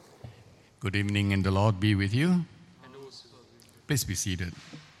Good evening, and the Lord be with you. Please be seated.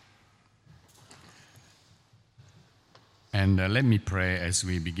 And let me pray as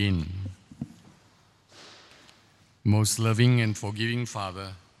we begin. Most loving and forgiving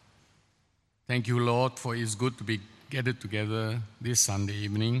Father, thank you, Lord, for it's good to be gathered together this Sunday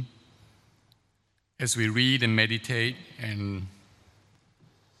evening as we read and meditate and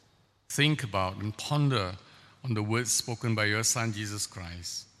think about and ponder on the words spoken by your Son, Jesus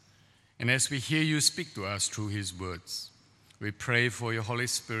Christ. And as we hear you speak to us through his words, we pray for your Holy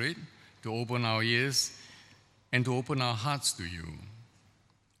Spirit to open our ears and to open our hearts to you.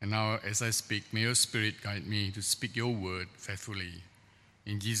 And now, as I speak, may your Spirit guide me to speak your word faithfully.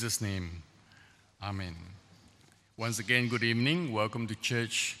 In Jesus' name, amen. Once again, good evening. Welcome to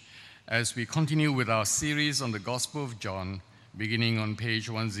church as we continue with our series on the Gospel of John, beginning on page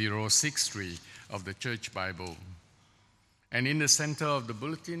 1063 of the Church Bible. And in the center of the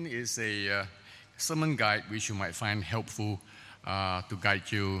bulletin is a sermon guide which you might find helpful to guide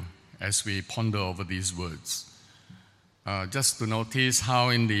you as we ponder over these words. Just to notice how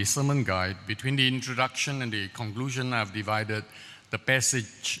in the sermon guide, between the introduction and the conclusion, I've divided the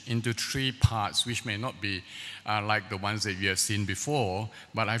passage into three parts, which may not be like the ones that you have seen before,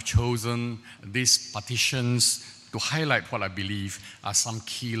 but I've chosen these partitions to highlight what I believe are some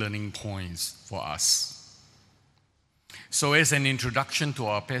key learning points for us. So as an introduction to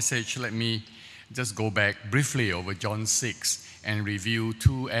our passage, let me just go back briefly over John 6 and review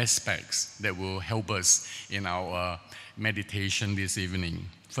two aspects that will help us in our meditation this evening.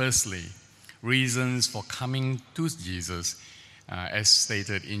 Firstly, reasons for coming to Jesus as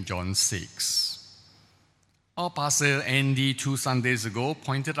stated in John 6. Our pastor Andy 2 Sundays ago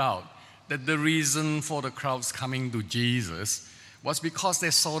pointed out that the reason for the crowds coming to Jesus was because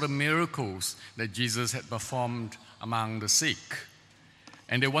they saw the miracles that Jesus had performed among the sick.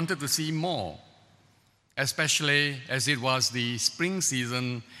 And they wanted to see more, especially as it was the spring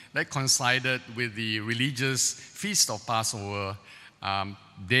season that coincided with the religious feast of Passover.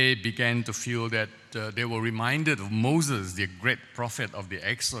 They began to feel that they were reminded of Moses, the great prophet of the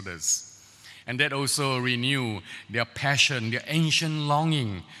Exodus. And that also renewed their passion, their ancient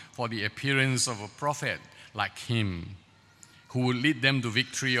longing for the appearance of a prophet like him, who would lead them to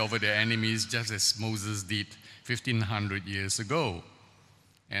victory over their enemies just as Moses did 1,500 years ago.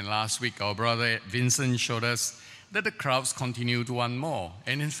 And last week, our brother Vincent showed us that the crowds continued to want more.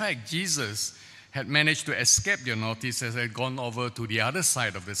 And in fact, Jesus had managed to escape their notice as they had gone over to the other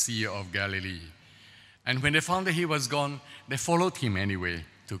side of the Sea of Galilee. And when they found that he was gone, they followed him anyway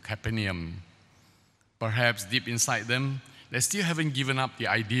to Capernaum. Perhaps deep inside them, they still haven't given up the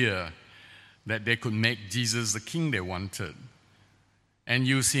idea that they could make Jesus the king they wanted and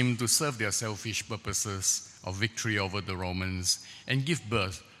use him to serve their selfish purposes of victory over the Romans and give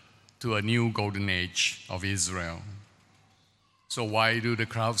birth to a new golden age of Israel. So why do the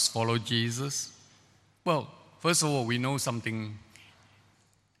crowds follow Jesus? Well, first of all, we know something.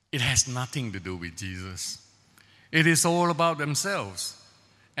 It has nothing to do with Jesus. It is all about themselves.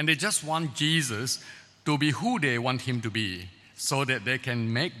 And they just want Jesus to be who they want him to be so that they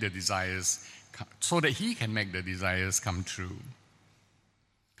can make the desires, so that he can make the desires come true.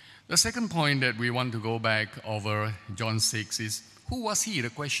 The second point that we want to go back over John 6 is, who was he? The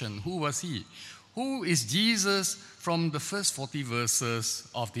question, who was he? Who is Jesus from the first 40 verses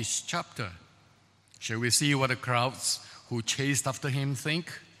of this chapter? Shall we see what the crowds who chased after him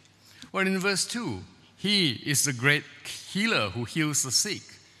think? Well, in verse 2, he is the great healer who heals the sick.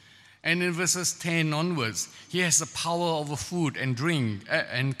 And in verses 10 onwards, he has the power over food and drink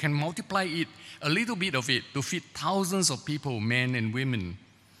and can multiply it, a little bit of it, to feed thousands of people, men and women.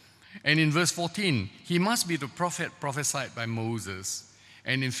 And in verse 14, he must be the prophet prophesied by Moses.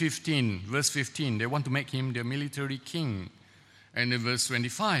 And in verse 15, they want to make him their military king. And in verse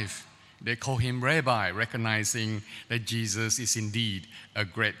 25, they call him rabbi, recognizing that Jesus is indeed a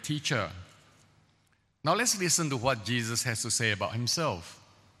great teacher. Now let's listen to what Jesus has to say about himself,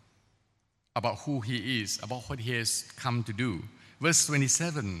 about who he is, about what he has come to do. Verse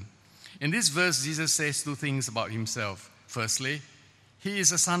 27. In this verse, Jesus says two things about himself. Firstly, he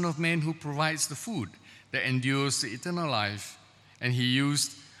is the Son of Man who provides the food that endures the eternal life. And he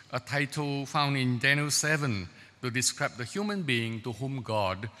used a title found in Daniel 7 to describe the human being to whom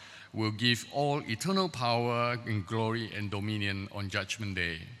God will give all eternal power and glory and dominion on Judgment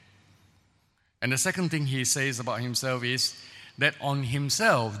Day. And the second thing he says about himself is that on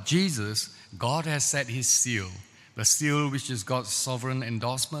himself, Jesus, God has set his seal, the seal which is God's sovereign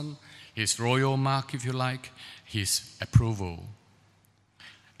endorsement, his royal mark, if you like, his approval.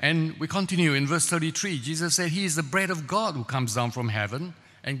 And we continue in verse 33. Jesus said, he is the bread of God who comes down from heaven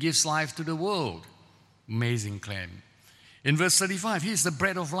and gives life to the world. Amazing claim. In verse 35, he is the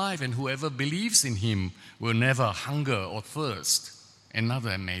bread of life, and whoever believes in him will never hunger or thirst.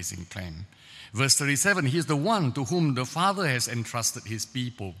 Another amazing claim. Verse 37, he is the one to whom the Father has entrusted his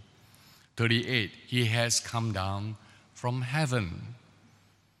people. 38, he has come down from heaven.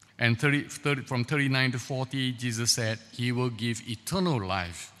 And from 39 to 40, Jesus said, he will give eternal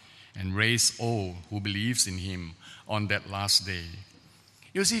life and raise all who believes in him on that last day.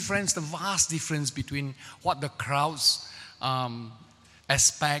 You see, friends, the vast difference between what the crowds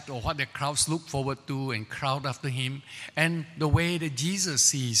expect or what the crowds look forward to and crowd after him, and the way that Jesus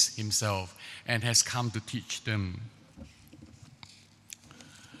sees himself and has come to teach them.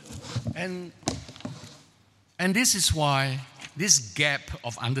 And this is why this gap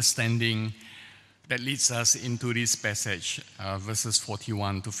of understanding that leads us into this passage, verses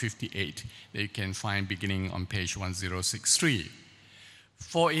 41 to 58, that you can find beginning on page 1063.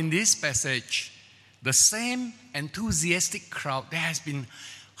 For in this passage, the same enthusiastic crowd that has been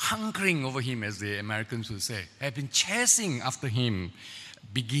hunkering over him, as the Americans would say, have been chasing after him,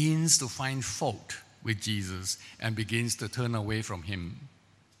 begins to find fault with Jesus and begins to turn away from him,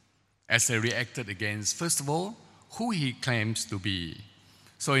 as they reacted against, first of all, who he claims to be.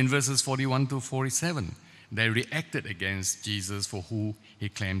 So in verses 41 to 47, they reacted against Jesus for who he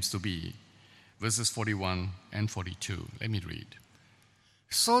claims to be. Verses 41 and 42, let me read.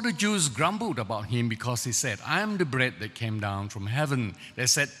 So the Jews grumbled about him because he said, I am the bread that came down from heaven. They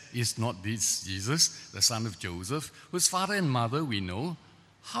said, is not this Jesus, the son of Joseph, whose father and mother we know?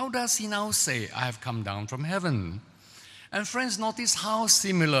 How does he now say, I have come down from heaven? And friends, notice how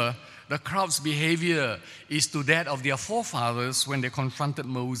similar the crowd's behavior is to that of their forefathers when they confronted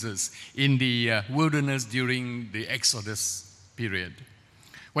Moses in the wilderness during the Exodus period.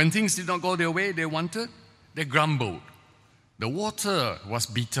 When things did not go their way they wanted, they grumbled. The water was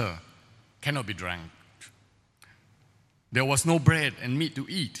bitter, cannot be drank. There was no bread and meat to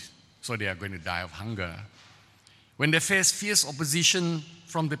eat, so they are going to die of hunger. When they faced fierce opposition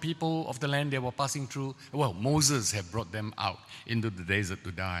from the people of the land they were passing through, Moses had brought them out into the desert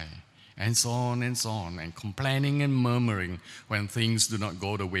to die. And so on, and complaining and murmuring when things do not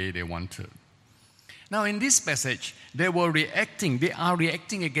go the way they wanted. Now in this passage, they are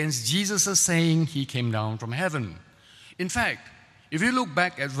reacting against Jesus' saying he came down from heaven. In fact, if you look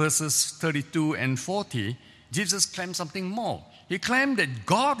back at verses 32 and 40, Jesus claimed something more. He claimed that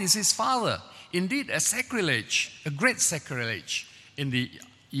God is his Father. Indeed, a great sacrilege in the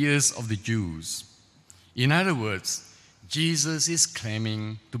ears of the Jews. In other words, Jesus is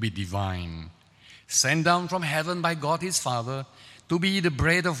claiming to be divine, sent down from heaven by God his Father to be the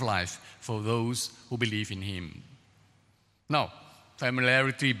bread of life for those who believe in him. Now,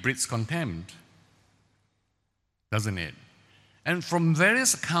 familiarity breeds contempt, doesn't it? And from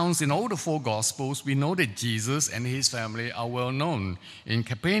various accounts in all the four Gospels, we know that Jesus and his family are well known in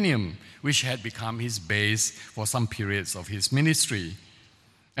Capernaum, which had become his base for some periods of his ministry.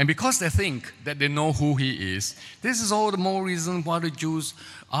 And because they think that they know who he is, this is all the more reason why the Jews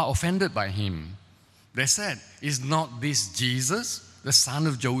are offended by him. They said, is not this Jesus, the son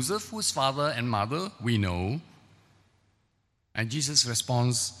of Joseph, whose father and mother we know? And Jesus'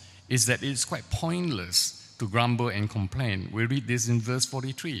 response is that it's quite pointless to grumble and complain. We read this in verse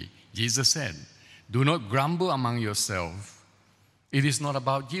 43. Jesus said, do not grumble among yourselves. It is not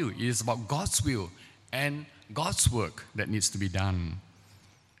about you. It is about God's will and God's work that needs to be done.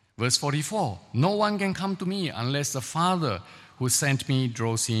 Verse 44, no one can come to me unless the Father who sent me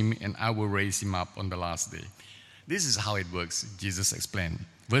draws him, and I will raise him up on the last day. This is how it works, Jesus explained.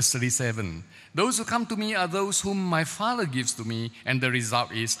 Verse 37, those who come to me are those whom my Father gives to me, and the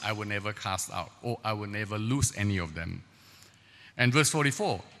result is I will never cast out, or I will never lose any of them. And verse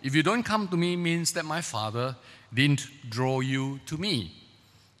 44, if you don't come to me means that my Father didn't draw you to me.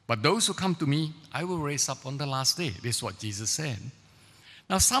 But those who come to me, I will raise up on the last day. This is what Jesus said.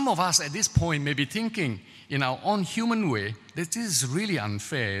 Now, some of us at this point may be thinking in our own human way that this is really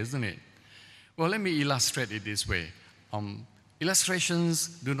unfair, isn't it? Well, let me illustrate it this way. Illustrations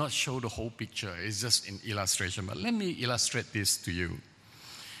do not show the whole picture. It's just an illustration. But let me illustrate this to you.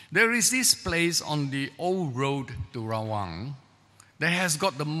 There is this place on the old road to Rawang that has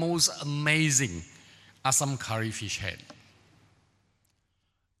got the most amazing asam curry fish head.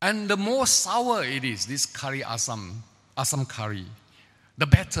 And the more sour it is, this curry asam curry, the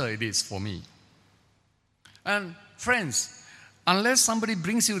better it is for me. And friends, unless somebody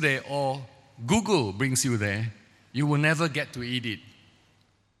brings you there or Google brings you there, you will never get to eat it.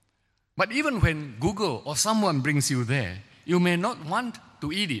 But even when Google or someone brings you there, you may not want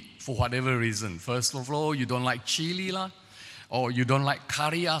to eat it for whatever reason. First of all, you don't like chili, Or you don't like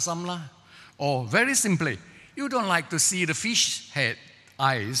kari asam lah? Or very simply, you don't like to see the fish head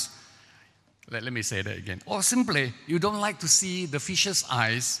eyes. Let me say that again. Or simply, you don't like to see the fish's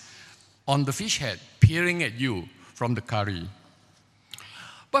eyes on the fish head peering at you from the curry.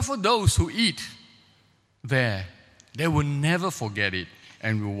 But for those who eat there, they will never forget it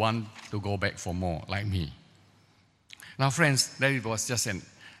and will want to go back for more, like me. Now, friends, that was just an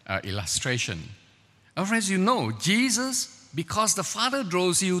illustration. Now, friends, you know, Jesus, because the Father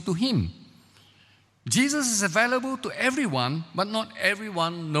draws you to Him. Jesus is available to everyone, but not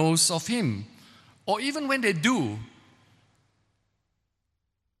everyone knows of Him. Or even when they do,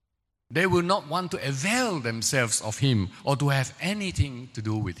 they will not want to avail themselves of Him or to have anything to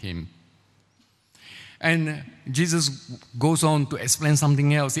do with Him. And Jesus goes on to explain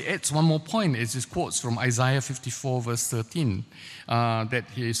something else. He adds one more point. It's his quotes from Isaiah 54, verse 13, that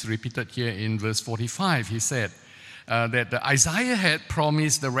he is repeated here in verse 45. He said that Isaiah had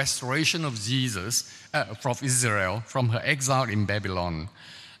promised the restoration of Jesus, from Israel, from her exile in Babylon,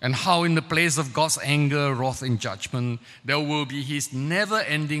 and how in the place of God's anger, wrath, and judgment, there will be His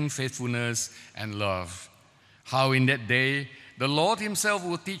never-ending faithfulness and love. How in that day, the Lord Himself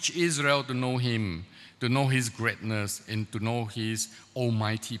will teach Israel to know Him, to know His greatness, and to know His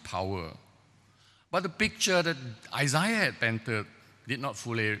almighty power. But the picture that Isaiah had painted did not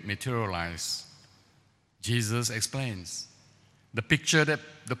fully materialize. Jesus explains, the picture that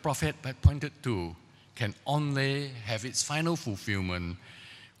the prophet had pointed to can only have its final fulfillment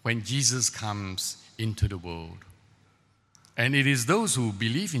when Jesus comes into the world. And it is those who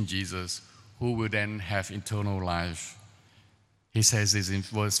believe in Jesus who will then have eternal life. He says this in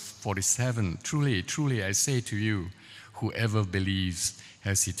verse 47, truly, truly, I say to you, whoever believes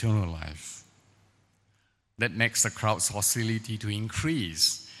has eternal life. That makes the crowd's hostility to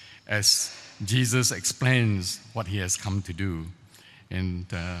increase as Jesus explains what He has come to do. And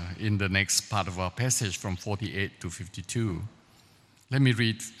in the next part of our passage from 48 to 52, let me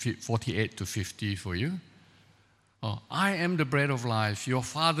read 48 to 50 for you. I am the bread of life. Your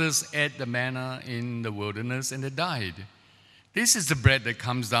fathers ate the manna in the wilderness and they died. This is the bread that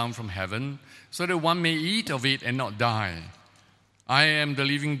comes down from heaven, so that one may eat of it and not die. I am the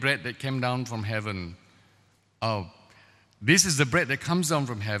living bread that came down from heaven. This is the bread that comes down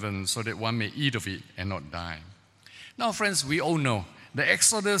from heaven, so that one may eat of it and not die. Now, friends, we all know the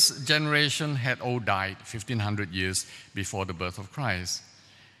Exodus generation had all died 1,500 years before the birth of Christ.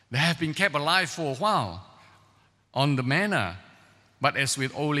 They have been kept alive for a while on the manna, but as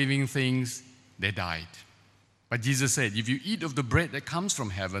with all living things, they died. But Jesus said, if you eat of the bread that comes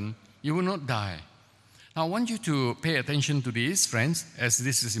from heaven, you will not die. Now, I want you to pay attention to this, friends, as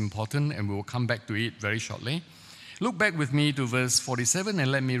this is important, and we will come back to it very shortly. Look back with me to verse 47, and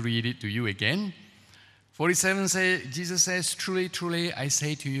let me read it to you again. 47 Jesus says, truly, truly, I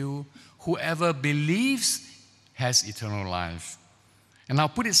say to you, whoever believes has eternal life. And I'll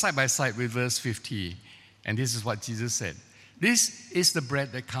put it side by side with verse 50, and this is what Jesus said. This is the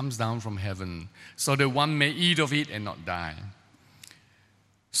bread that comes down from heaven, so that one may eat of it and not die.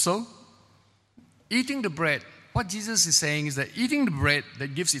 So, eating the bread, what Jesus is saying is that eating the bread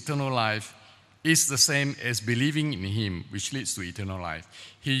that gives eternal life is the same as believing in Him, which leads to eternal life.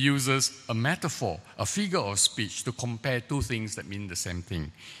 He uses a metaphor, a figure of speech, to compare two things that mean the same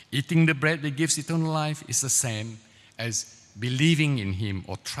thing. Eating the bread that gives eternal life is the same as believing in Him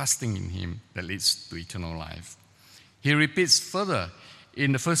or trusting in Him that leads to eternal life. He repeats further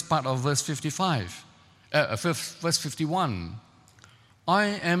in the first part of verse 51. I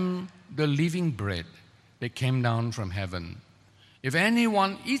am the living bread that came down from heaven. If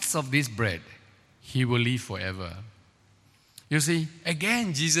anyone eats of this bread, he will live forever. You see,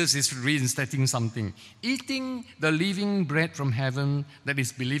 again, Jesus is reinstating something. Eating the living bread from heaven, that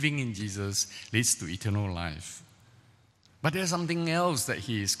is believing in Jesus, leads to eternal life. But there's something else that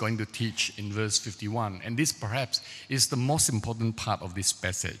He is going to teach in verse 51, and this perhaps is the most important part of this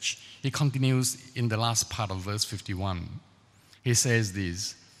passage. He continues in the last part of verse 51. He says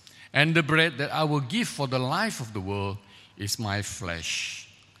this, and the bread that I will give for the life of the world is my flesh.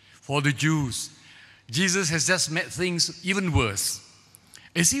 For the Jews, Jesus has just made things even worse.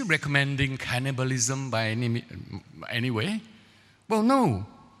 Is He recommending cannibalism by any way? Well, no.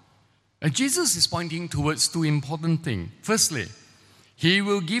 Jesus is pointing towards two important things. Firstly, He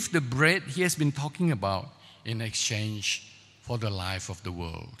will give the bread He has been talking about in exchange for the life of the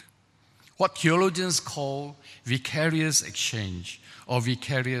world. What theologians call vicarious exchange or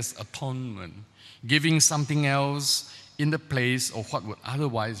vicarious atonement, giving something else in the place of what would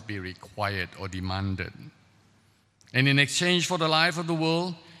otherwise be required or demanded. And in exchange for the life of the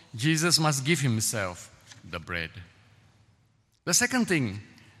world, Jesus must give Himself the bread. The second thing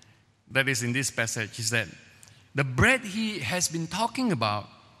that is in this passage is that the bread he has been talking about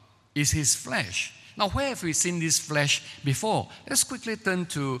is his flesh. Now, where have we seen this flesh before? Let's quickly turn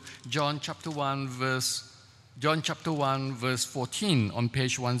to John chapter 1, verse 14 on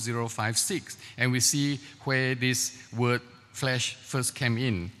page 1056, and we see where this word flesh first came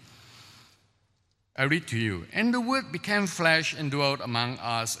in. I read to you. And the Word became flesh and dwelt among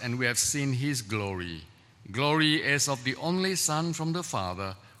us, and we have seen his glory. Glory as of the only Son from the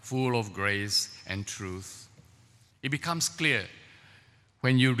Father, full of grace and truth. It becomes clear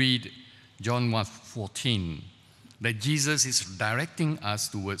when you read John 1:14 that Jesus is directing us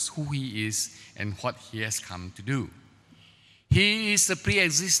towards who he is and what he has come to do. He is the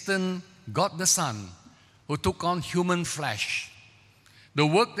pre-existent God the Son who took on human flesh. The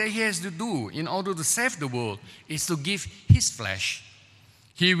work that he has to do in order to save the world is to give his flesh.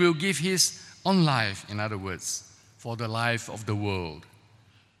 He will give his own life, in other words, for the life of the world.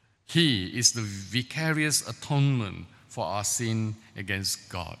 He is the vicarious atonement for our sin against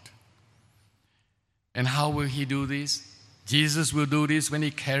God. And how will he do this? Jesus will do this when he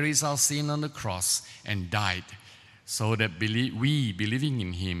carries our sin on the cross and died, so that we, believing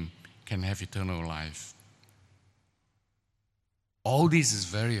in him, can have eternal life. All this is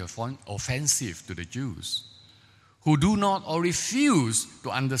very offensive to the Jews, who do not or refuse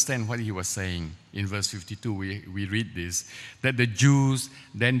to understand what he was saying. In verse 52, we read this, that the Jews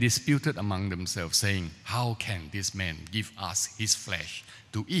then disputed among themselves, saying, "How can this man give us his flesh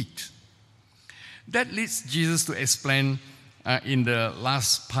to eat?" That leads Jesus to explain in the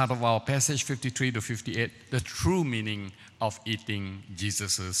last part of our passage, 53 to 58, the true meaning of eating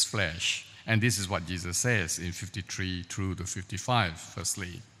Jesus' flesh. And this is what Jesus says in 53 through to 55,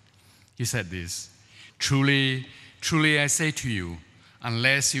 firstly. He said this, "Truly, truly I say to you,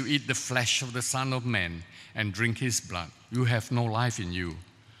 unless you eat the flesh of the Son of Man and drink his blood, you have no life in you.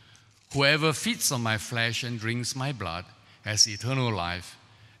 Whoever feeds on my flesh and drinks my blood has eternal life,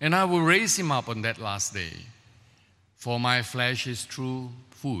 and I will raise him up on that last day. For my flesh is true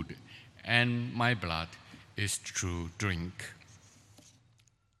food, and my blood is true drink."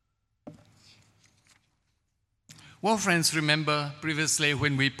 Well, friends, remember previously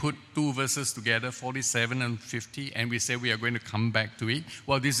when we put two verses together, 47 and 50, and we said we are going to come back to it?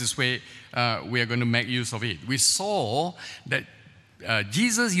 Well, this is where we are going to make use of it. We saw that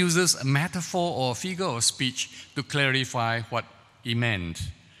Jesus uses a metaphor or a figure of speech to clarify what he meant.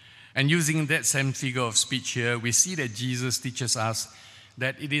 And using that same figure of speech here, we see that Jesus teaches us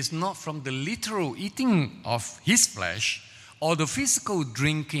that it is not from the literal eating of his flesh or the physical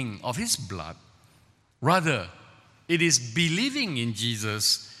drinking of his blood. Rather, it is believing in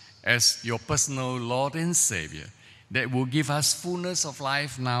Jesus as your personal Lord and Savior that will give us fullness of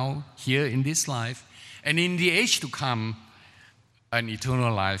life now, here in this life, and in the age to come, an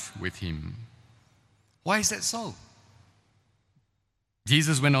eternal life with him. Why is that so?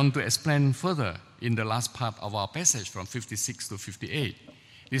 Jesus went on to explain further in the last part of our passage from 56 to 58.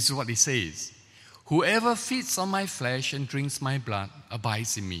 This is what he says, "Whoever feeds on my flesh and drinks my blood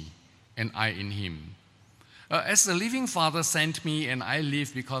abides in me, and I in him. As the living Father sent me, and I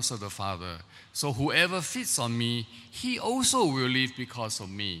live because of the Father, so whoever feeds on me, he also will live because of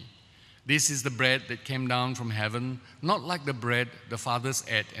me. This is the bread that came down from heaven, not like the bread the fathers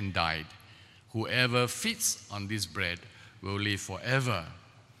ate and died. Whoever feeds on this bread will live forever."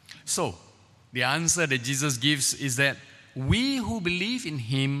 So, the answer that Jesus gives is that we who believe in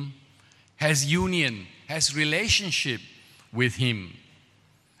him has union, has relationship with him.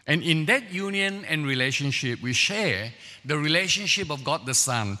 And in that union and relationship, we share the relationship of God the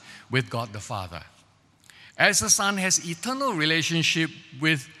Son with God the Father. As the Son has eternal relationship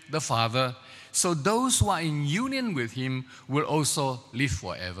with the Father, so those who are in union with him will also live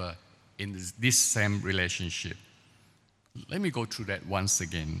forever in this same relationship. Let me go through that once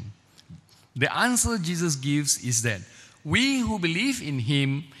again. The answer Jesus gives is that we who believe in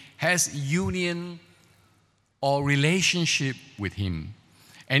him has union or relationship with him.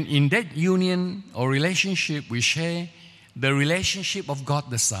 And in that union or relationship, we share the relationship of God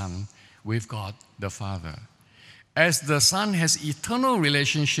the Son with God the Father. As the Son has eternal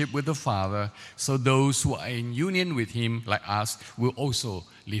relationship with the Father, so those who are in union with him, like us, will also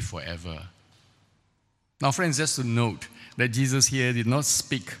live forever. Now, friends, just to note that Jesus here did not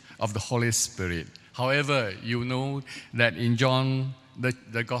speak of the Holy Spirit. However, you know that in John,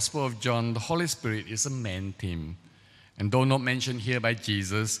 the Gospel of John, the Holy Spirit is a main theme. And though not mentioned here by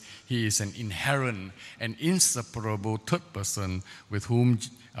Jesus, he is an inherent and inseparable third person with whom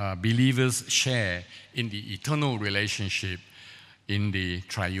believers share in the eternal relationship in the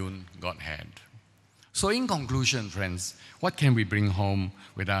triune Godhead. So in conclusion, friends, what can we bring home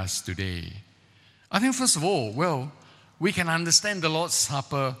with us today? I think first of all, we can understand the Lord's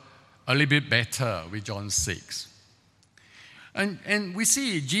Supper a little bit better with John 6. And we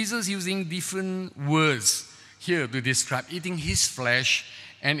see Jesus using different words here to describe eating his flesh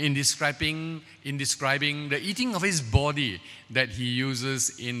and in describing the eating of his body that he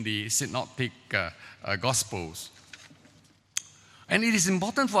uses in the synoptic Gospels. And it is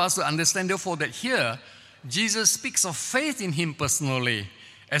important for us to understand, therefore, that here Jesus speaks of faith in him personally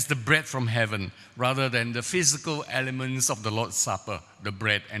as the bread from heaven, rather than the physical elements of the Lord's Supper, the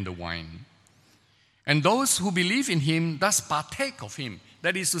bread and the wine. And those who believe in him thus partake of him.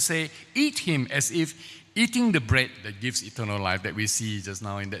 That is to say, eat him as if eating the bread that gives eternal life that we see just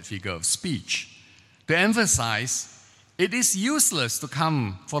now in that figure of speech. To emphasize, it is useless to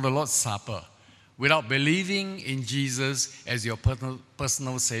come for the Lord's Supper without believing in Jesus as your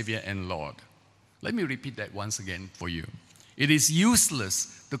personal Savior and Lord. Let me repeat that once again for you. It is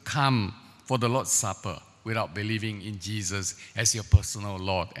useless to come for the Lord's Supper without believing in Jesus as your personal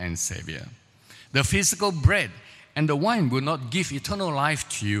Lord and Savior. The physical bread and the wine will not give eternal life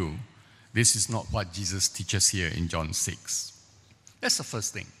to you. This is not what Jesus teaches here in John 6. That's the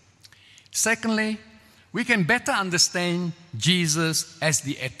first thing. Secondly, we can better understand Jesus as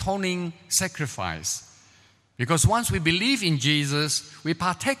the atoning sacrifice. Because once we believe in Jesus, we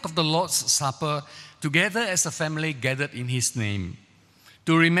partake of the Lord's Supper together as a family gathered in his name,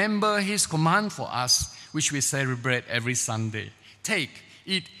 to remember his command for us, which we celebrate every Sunday. Take,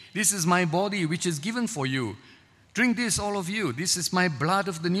 eat, this is my body which is given for you. Drink this, all of you. This is my blood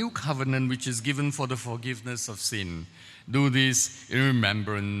of the new covenant which is given for the forgiveness of sin. Do this in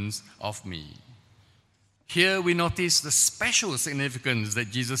remembrance of me. Here we notice the special significance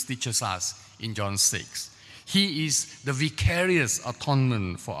that Jesus teaches us in John 6. He is the vicarious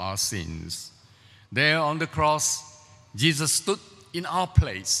atonement for our sins. There on the cross, Jesus stood in our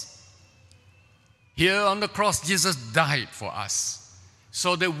place. Here on the cross, Jesus died for us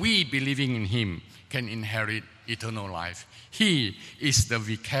so that we, believing in him, can inherit eternal life. He is the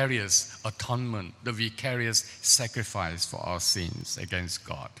vicarious atonement, the vicarious sacrifice for our sins against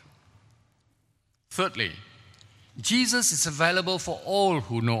God. Thirdly, Jesus is available for all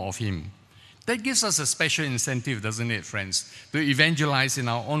who know of him. That gives us a special incentive, doesn't it, friends, to evangelize in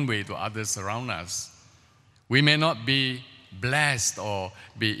our own way to others around us. We may not be blessed or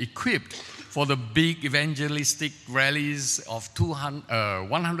be equipped for the big evangelistic rallies of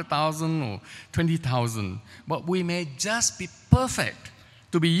 100,000 or 20,000, but we may just be perfect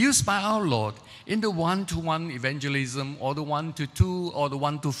to be used by our Lord in the one-to-one evangelism or the one-to-two or the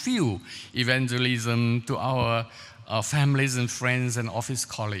one-to-few evangelism to our families and friends and office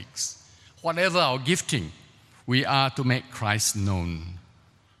colleagues. Whatever our gifting, we are to make Christ known.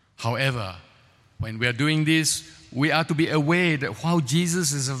 However, when we are doing this, we are to be aware that while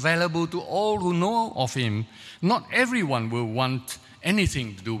Jesus is available to all who know of him, not everyone will want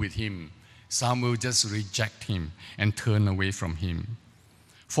anything to do with him. Some will just reject him and turn away from him.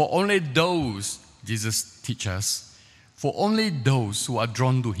 For only those, Jesus teaches us, for only those who are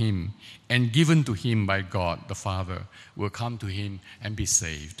drawn to him and given to him by God the Father will come to him and be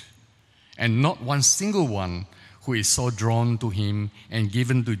saved. And not one single one who is so drawn to him and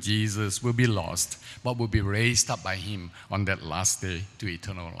given to Jesus will be lost, but will be raised up by him on that last day to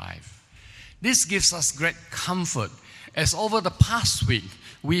eternal life. This gives us great comfort as over the past week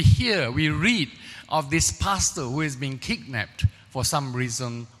we read of this pastor who has been kidnapped for some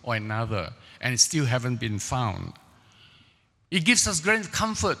reason or another and still haven't been found. It gives us great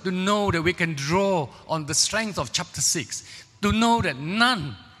comfort to know that we can draw on the strength of chapter 6, to know that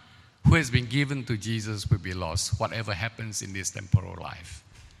none who has been given to Jesus will be lost, whatever happens in this temporal life.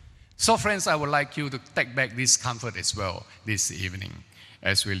 So friends, I would like you to take back this comfort as well this evening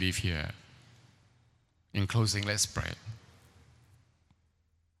as we leave here. In closing, let's pray.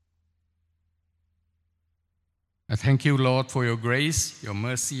 I thank you, Lord, for your grace, your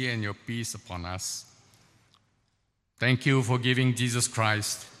mercy, and your peace upon us. Thank you for giving Jesus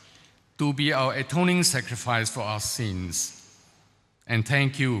Christ to be our atoning sacrifice for our sins. And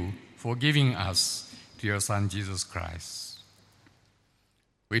thank you for giving us to your Son, Jesus Christ.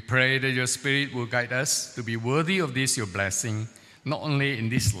 We pray that your Spirit will guide us to be worthy of this, your blessing, not only in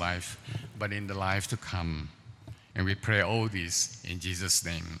this life, but in the life to come. And we pray all this in Jesus'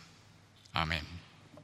 name. Amen.